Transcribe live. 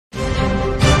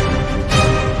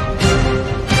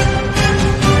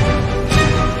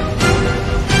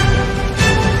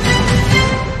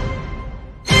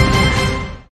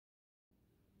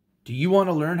Do you want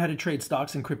to learn how to trade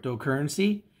stocks and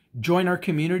cryptocurrency? Join our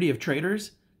community of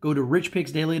traders. Go to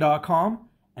richpicksdaily.com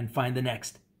and find the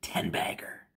next 10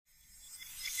 bagger.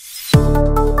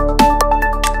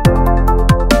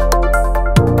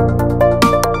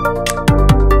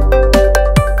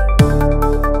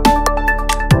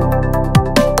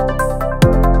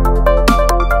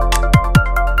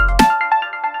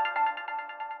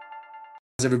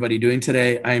 How's everybody doing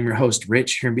today? I am your host,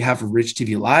 Rich, here on behalf of Rich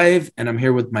TV Live, and I'm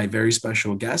here with my very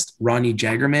special guest, Ronnie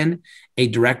Jagerman, a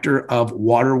director of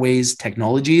Waterways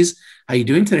Technologies. How are you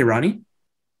doing today, Ronnie?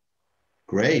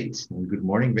 Great. And good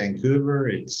morning, Vancouver.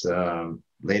 It's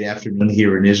late afternoon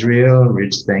here in Israel.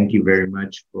 Rich, thank you very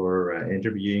much for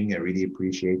interviewing. I really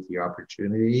appreciate the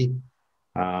opportunity.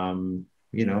 And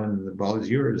the ball is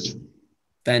yours.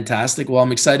 Fantastic. Well,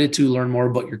 I'm excited to learn more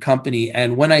about your company.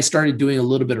 And when I started doing a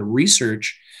little bit of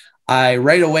research, I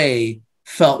right away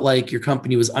felt like your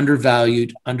company was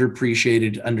undervalued,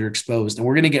 underappreciated, underexposed. And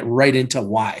we're going to get right into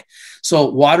why. So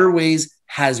Waterways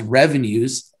had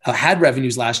revenues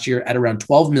last year at around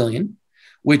 12 million,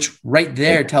 which right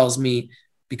there tells me,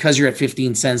 because you're at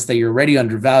 15 cents, that you're already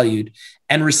undervalued,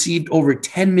 and received over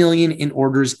 10 million in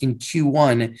orders in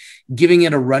Q1, giving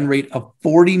it a run rate of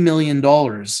 $40 million in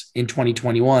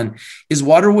 2021. Is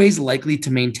Waterways likely to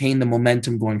maintain the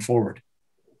momentum going forward?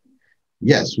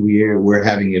 Yes, we're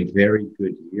having a very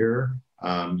good year.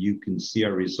 You can see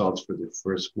our results for the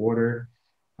first quarter,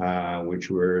 which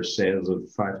were sales of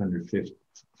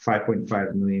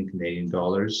 5.5 million Canadian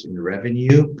dollars in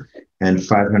revenue and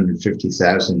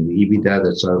 550,000 in EBITDA.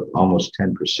 That's almost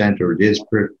 10%, or it is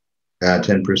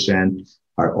 10%.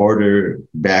 Our order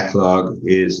backlog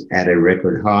is at a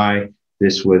record high.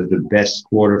 This was the best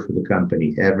quarter for the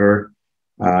company ever.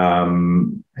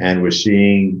 And we're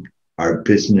seeing our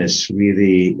business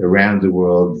really around the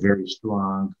world very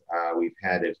strong. We've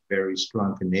had a very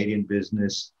strong Canadian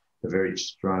business, a very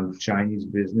strong Chinese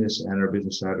business, and our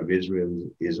business out of Israel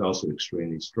is also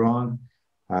extremely strong.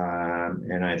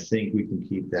 And I think we can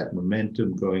keep that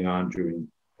momentum going on during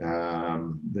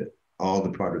all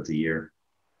the part of the year.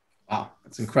 Wow,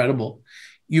 that's incredible.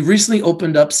 You've recently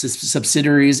opened up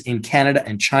subsidiaries in Canada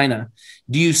and China.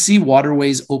 Do you see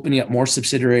Waterways opening up more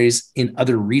subsidiaries in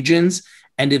other regions?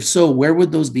 And if so, where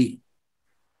would those be?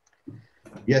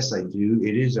 Yes, I do.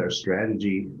 It is our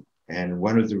strategy, and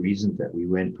one of the reasons that we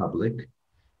went public,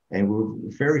 and we're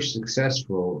very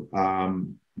successful.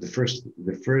 The first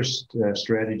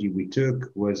strategy we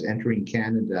took was entering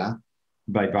Canada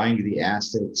by buying the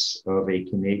assets of a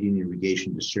Canadian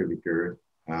irrigation distributor,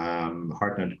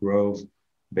 Heartnut Grove,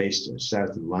 based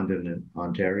south of London and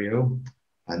Ontario,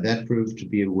 and that proved to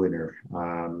be a winner.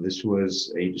 This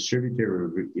was a distributor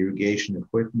of irrigation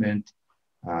equipment.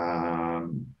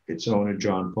 Its owner,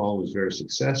 John Paul, was very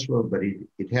successful, but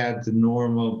it had the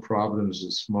normal problems of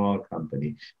a small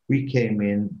company. We came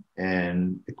in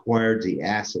and acquired the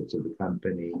assets of the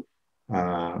company,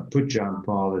 put John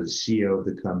Paul as CEO of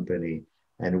the company,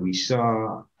 and we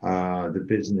saw the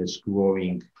business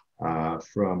growing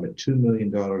from a $2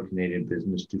 million Canadian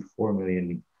business to $4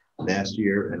 million last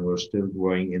year, and we're still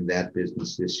growing in that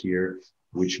business this year,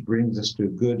 which brings us to a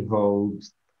good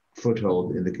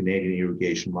foothold in the Canadian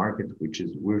irrigation market,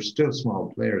 we're still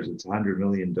small players. It's $100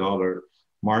 million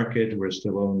market. We're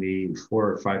still only 4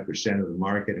 or 5% of the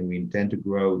market, and we intend to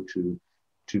grow to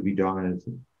be dominant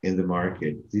in the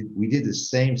market. We did the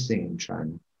same thing in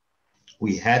China.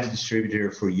 We had a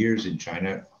distributor for years in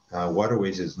China.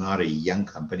 Waterways is not a young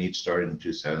company. It started in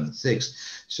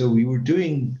 2006. So we were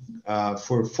doing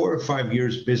for 4 or 5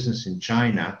 years business in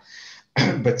China,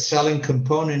 but selling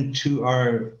component to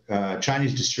our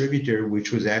Chinese distributor,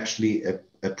 which was actually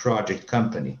a project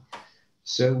company.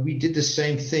 So we did the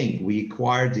same thing. We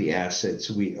acquired the assets.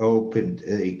 We opened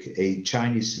a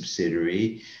Chinese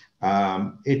subsidiary.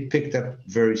 It picked up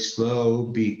very slow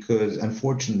because,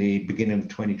 unfortunately, beginning of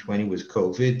 2020 was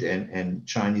COVID, and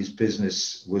Chinese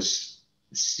business was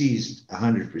seized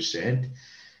 100%.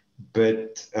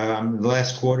 But the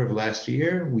last quarter of last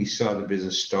year, we saw the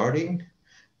business starting.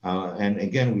 And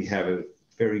again, we have a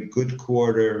very good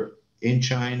quarter in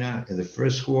China in the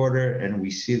first quarter, and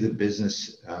we see the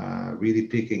business really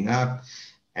picking up.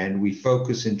 And we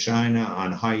focus in China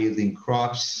on high-yielding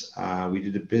crops. We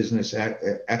did a business,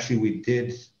 actually we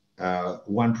did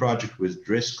one project with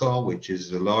Driscoll, which is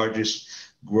the largest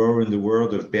grower in the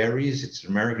world of berries. It's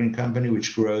an American company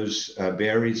which grows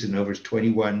berries in over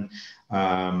 21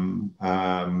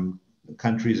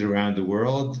 countries around the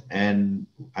world. And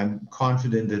I'm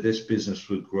confident that this business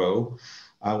will grow.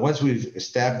 Once we've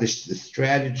established the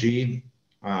strategy,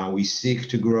 we seek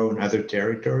to grow in other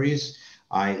territories,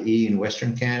 i.e. in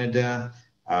Western Canada,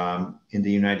 In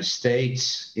the United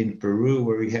States, in Peru,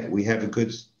 where we have a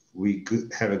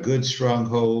good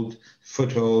stronghold,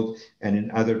 foothold, and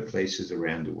in other places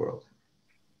around the world.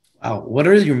 Wow. What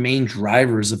are your main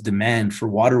drivers of demand for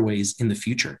waterways in the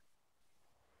future?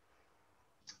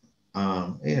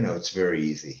 It's very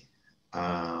easy.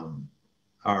 Our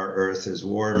Earth is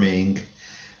warming.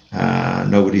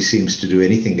 Nobody seems to do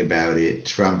anything about it.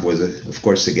 Trump was, of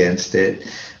course, against it,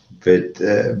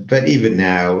 but even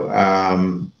now,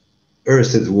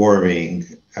 Earth is warming.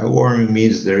 Warming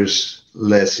means there's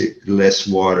less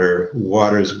water.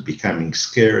 Water is becoming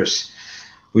scarce,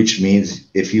 which means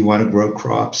if you want to grow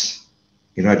crops,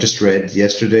 I just read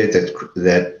yesterday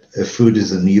that food is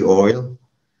the new oil.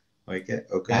 Okay.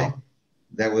 Wow.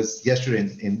 That was yesterday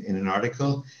in an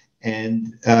article,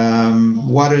 and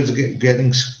water is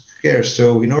getting scarce.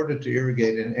 So in order to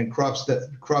irrigate, and crop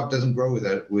doesn't grow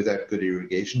without good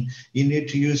irrigation, you need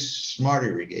to use smart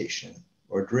irrigation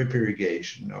or drip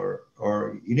irrigation,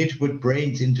 or you need to put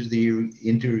brains into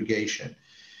irrigation,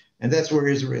 and that's where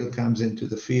Israel comes into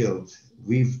the field.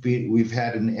 We've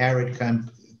had an arid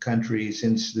country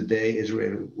since the day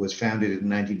Israel was founded in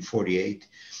 1948.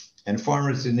 And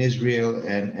farmers in Israel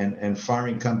and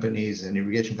farming companies and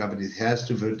irrigation companies has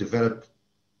to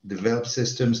develop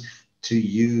systems to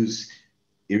use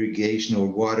irrigation or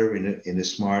water in a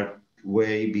smart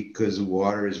way, because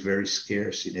water is very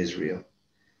scarce in Israel.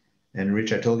 And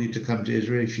Rich, I told you to come to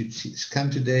Israel. If you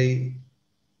come today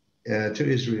to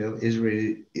Israel,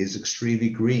 Israel is extremely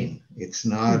green. It's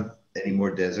not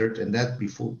anymore desert, and that's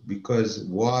because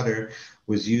water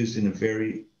was used in a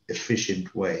very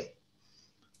efficient way.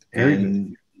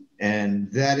 And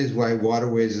that is why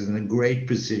waterways is in a great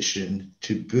position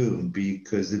to boom,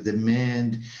 because the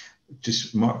demand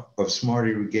of smart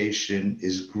irrigation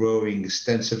is growing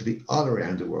extensively all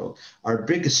around the world. Our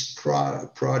biggest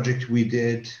project we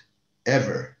did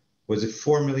ever was a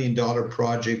 $4 million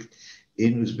project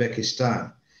in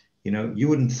Uzbekistan. You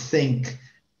wouldn't think,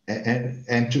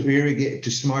 and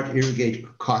to smart irrigate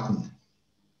cotton.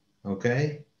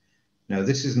 Okay. Now,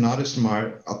 this is not a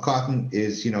cotton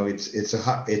is,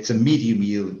 it's a medium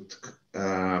yield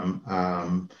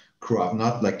crop,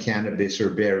 not like cannabis or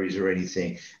berries or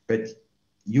anything. But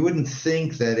you wouldn't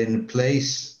think that in a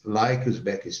place like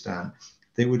Uzbekistan,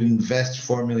 they would invest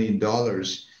 $4 million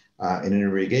in an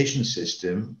irrigation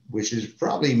system, which is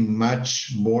probably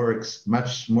much more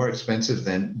expensive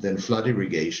than flood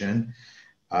irrigation,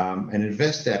 and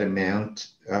invest that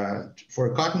amount for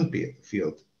a cotton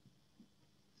field.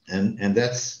 And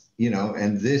that's,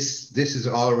 and this is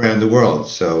all around the world.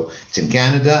 So it's in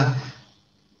Canada.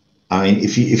 I mean,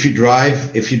 if you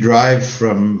drive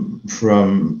from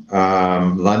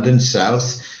London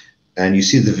south, and you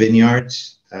see the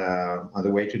vineyards on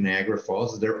the way to Niagara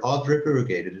Falls, they're all drip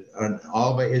irrigated, and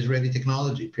all by Israeli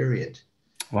technology. Period.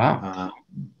 Wow.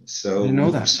 So I didn't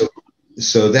know that.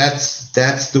 So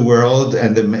that's the world,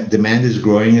 and the demand is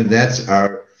growing, and that's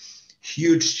our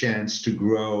huge chance to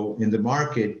grow in the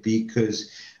market, because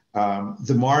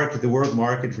the world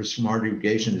market for smart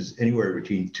irrigation is anywhere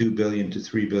between $2 billion to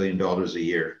 $3 billion a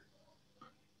year.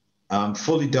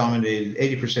 Fully dominated,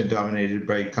 80% dominated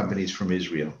by companies from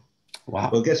Israel. Wow.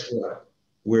 Well, guess what?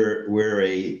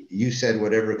 You said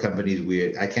whatever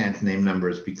companies I can't name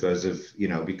numbers because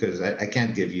I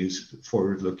can't give you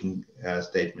forward-looking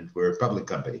statement. We're a public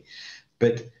company,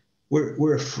 but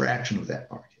we're a fraction of that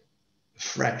market.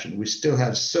 Fraction. We still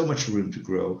have so much room to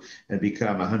grow and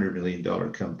become a $100 million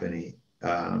company.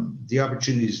 The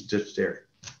opportunity is just there.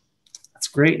 That's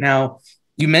great. Now,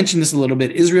 you mentioned this a little bit.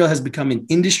 Israel has become an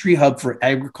industry hub for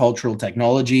agricultural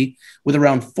technology with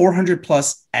around 400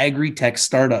 plus agri-tech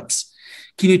startups.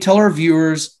 Can you tell our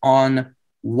viewers on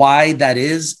why that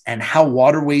is and how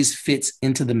waterways fits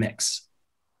into the mix?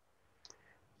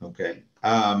 Okay.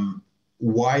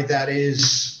 Why that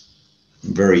is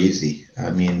very easy.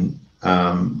 I mean,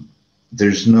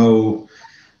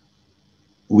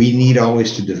 we need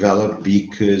always to develop,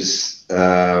 because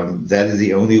that is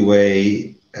the only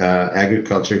way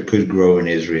agriculture could grow in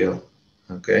Israel.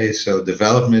 Okay, so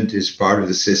development is part of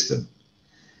the system.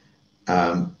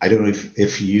 I don't know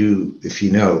if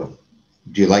you know,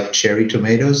 do you like cherry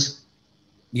tomatoes?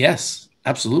 Yes,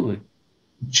 absolutely.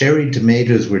 Cherry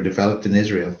tomatoes were developed in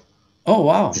Israel. Oh,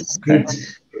 wow. Okay.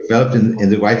 Developed in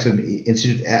the Weizmann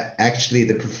Institute. Actually,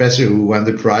 the professor who won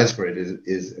the prize for it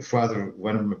is a father of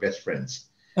one of my best friends.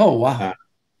 Oh, wow.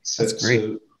 That's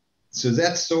great. So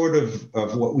that's sort of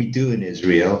what we do in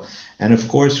Israel. And of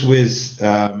course, with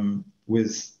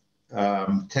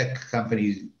tech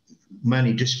companies,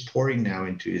 money just pouring now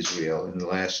into Israel in the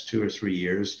last 2 or 3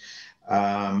 years,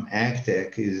 ag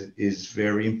tech is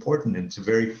very important. It's a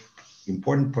very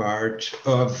important part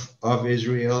of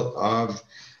Israel, of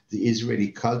the Israeli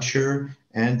culture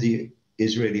and the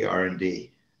Israeli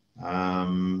R&D.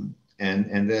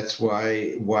 And that's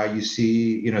why you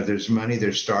see, you know, there's money,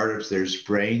 there's startups, there's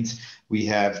brains. We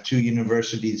have two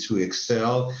universities who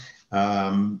excel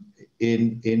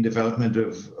in development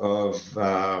of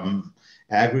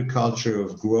agriculture,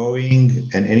 of growing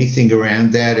and anything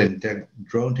around that, and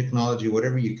drone technology,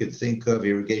 whatever you could think of,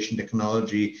 irrigation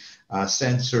technology,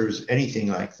 sensors, anything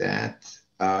like that.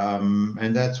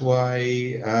 And that's why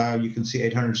you can see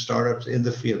 800 startups in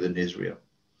the field in Israel.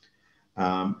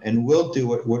 And we'll do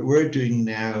what we're doing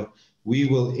now. We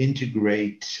will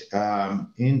integrate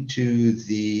into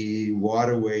the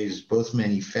waterways, both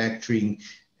manufacturing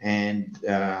and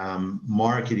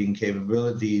marketing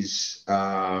capabilities,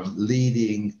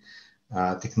 leading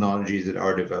technologies that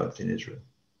are developed in Israel.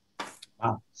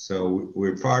 Wow. So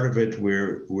we're part of it.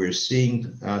 We're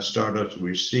seeing startups,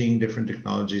 we're seeing different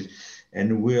technologies,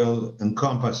 and we'll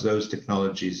encompass those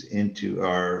technologies into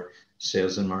our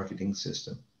sales and marketing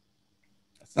system.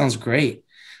 Sounds great.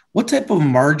 What type of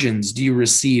margins do you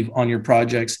receive on your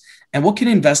projects, and what can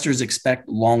investors expect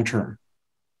long term?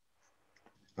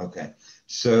 Okay.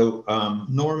 So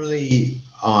normally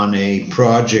on a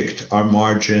project, our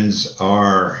margins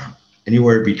are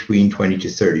anywhere between 20 to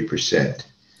 30%.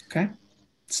 Okay.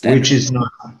 Standard.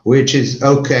 Which is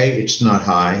okay. It's not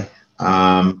high.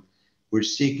 We're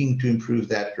seeking to improve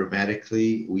that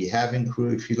dramatically. We have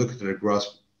improved. If you look at the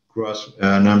gross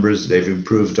numbers, they've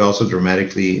improved also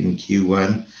dramatically in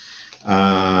Q1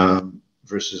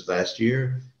 versus last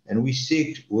year. And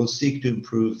we'll seek to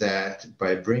improve that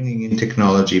by bringing in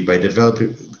technology, by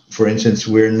developing, for instance,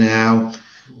 we're now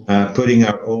putting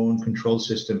our own control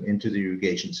system into the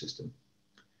irrigation system.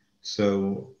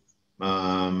 So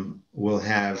we'll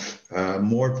have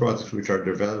more products which are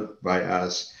developed by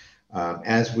us.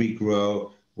 As we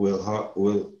grow,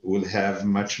 we'll have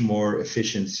much more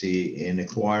efficiency in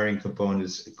acquiring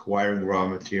components, acquiring raw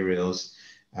materials,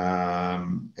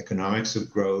 economics of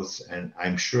growth, and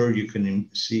I'm sure you can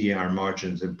see our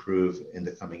margins improve in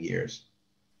the coming years.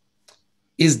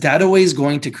 Is DataWays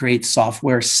going to create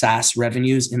software SaaS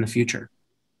revenues in the future?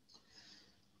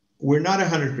 We're not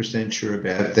 100% sure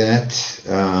about that.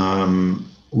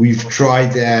 We've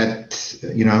tried that,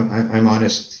 you know, I'm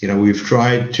honest, you know, we've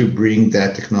tried to bring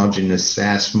that technology in a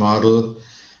SaaS model,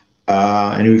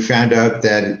 and we found out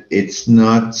that it's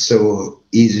not so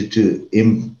easy to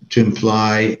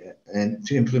imply and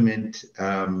to implement,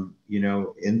 you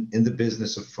know, in the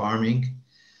business of farming.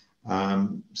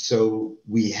 So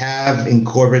we have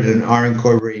incorporated and are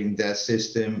incorporating that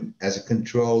system as a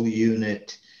control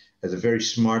unit, as a very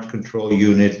smart control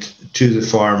unit to the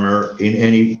farmer in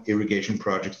any irrigation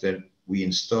projects that we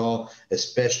install,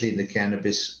 especially in the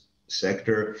cannabis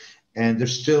sector. And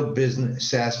there's still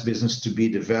SaaS business to be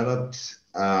developed.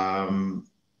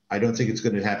 I don't think it's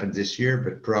going to happen this year,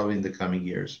 but probably in the coming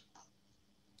years.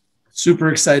 Super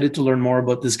excited to learn more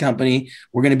about this company.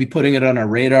 We're going to be putting it on our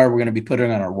radar. We're going to be putting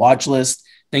it on our watch list.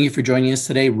 Thank you for joining us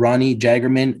today, Ronnie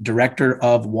Jagerman, Director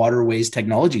of Waterways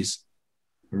Technologies.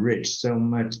 Rich,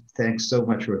 thanks so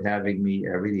much for having me.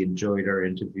 I really enjoyed our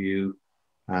interview.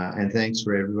 And thanks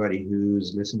for everybody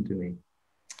who's listened to me.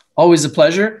 Always a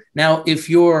pleasure. Now, if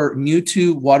you're new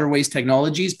to Waterways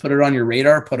Technologies, put it on your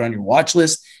radar, put it on your watch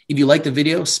list. If you like the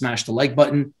video, smash the like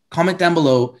button, comment down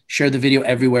below, share the video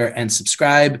everywhere, and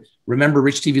subscribe. Remember,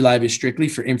 Rich TV Live is strictly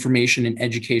for information and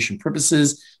education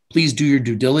purposes. Please do your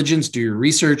due diligence, do your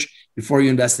research before you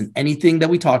invest in anything that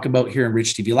we talk about here in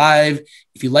Rich TV Live.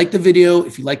 If you like the video,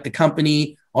 if you like the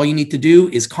company, all you need to do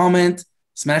is comment,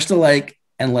 smash the like,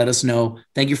 and let us know.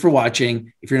 Thank you for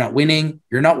watching. If you're not winning,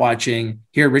 you're not watching.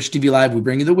 Here at Rich TV Live, we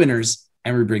bring you the winners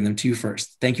and we bring them to you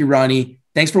first. Thank you, Ronnie.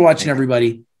 Thanks for watching,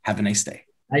 everybody. Have a nice day.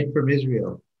 Hi from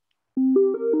Israel.